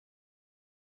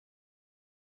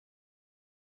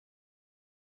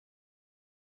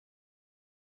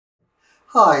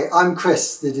Hi, I'm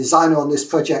Chris, the designer on this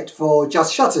project for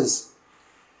Just Shutters.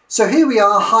 So here we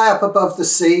are high up above the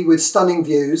sea with stunning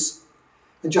views,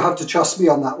 and you'll have to trust me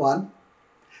on that one.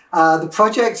 The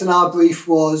project and our brief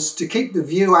was to keep the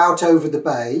view out over the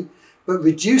bay, but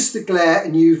reduce the glare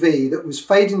and UV that was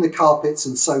fading the carpets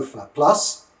and sofa.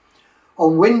 Plus,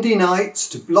 on windy nights,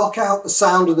 to block out the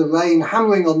sound of the rain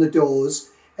hammering on the doors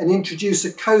and introduce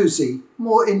a cosy,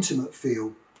 more intimate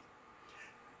feel.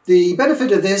 The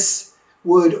benefit of this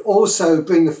would also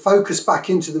bring the focus back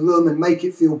into the room and make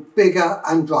it feel bigger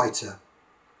and brighter.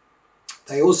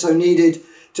 They also needed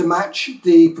to match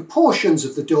the proportions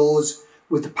of the doors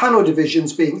with the panel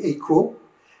divisions being equal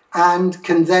and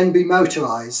can then be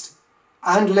motorised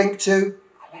and linked to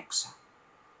Alexa.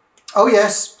 Oh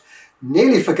yes,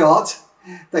 nearly forgot,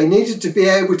 they needed to be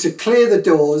able to clear the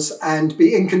doors and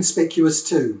be inconspicuous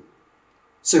too.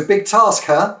 So big task,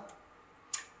 huh?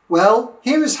 Well,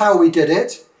 here is how we did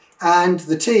it and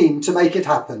the team to make it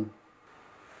happen.